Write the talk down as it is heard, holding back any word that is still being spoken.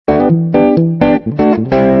Good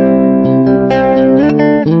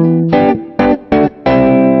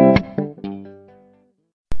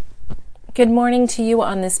morning to you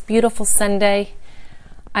on this beautiful Sunday.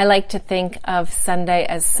 I like to think of Sunday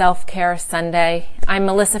as Self-Care Sunday. I'm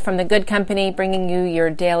Melissa from The Good Company, bringing you your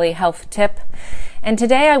daily health tip. And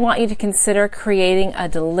today I want you to consider creating a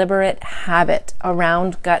deliberate habit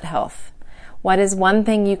around gut health. What is one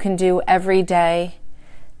thing you can do every day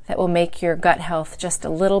that will make your gut health just a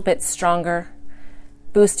little bit stronger,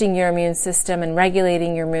 boosting your immune system and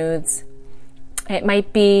regulating your moods? It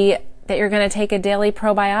might be that you're going to take a daily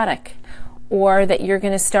probiotic, or that you're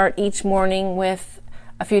going to start each morning with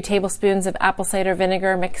a few tablespoons of apple cider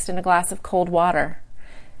vinegar mixed in a glass of cold water.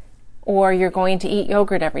 Or you're going to eat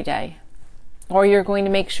yogurt every day. Or you're going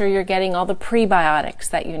to make sure you're getting all the prebiotics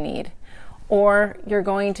that you need. Or you're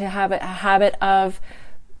going to have a habit of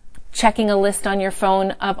checking a list on your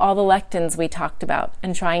phone of all the lectins we talked about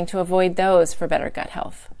and trying to avoid those for better gut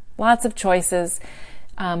health. Lots of choices.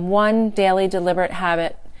 One daily deliberate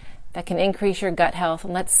habit that can increase your gut health,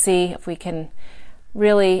 and let's see if we can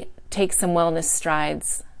really take some wellness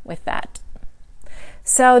strides with that.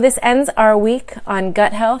 So this ends our week on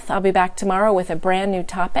gut health. I'll be back tomorrow with a brand new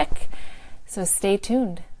topic, so stay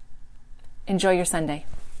tuned. Enjoy your Sunday.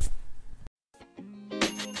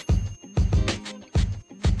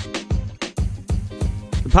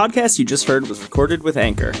 The podcast you just heard was recorded with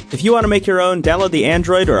Anchor. If you want to make your own, download the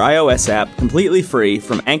Android or iOS app completely free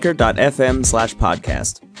from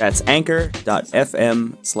anchor.fm/podcast. That's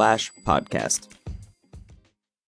anchor.fm/podcast.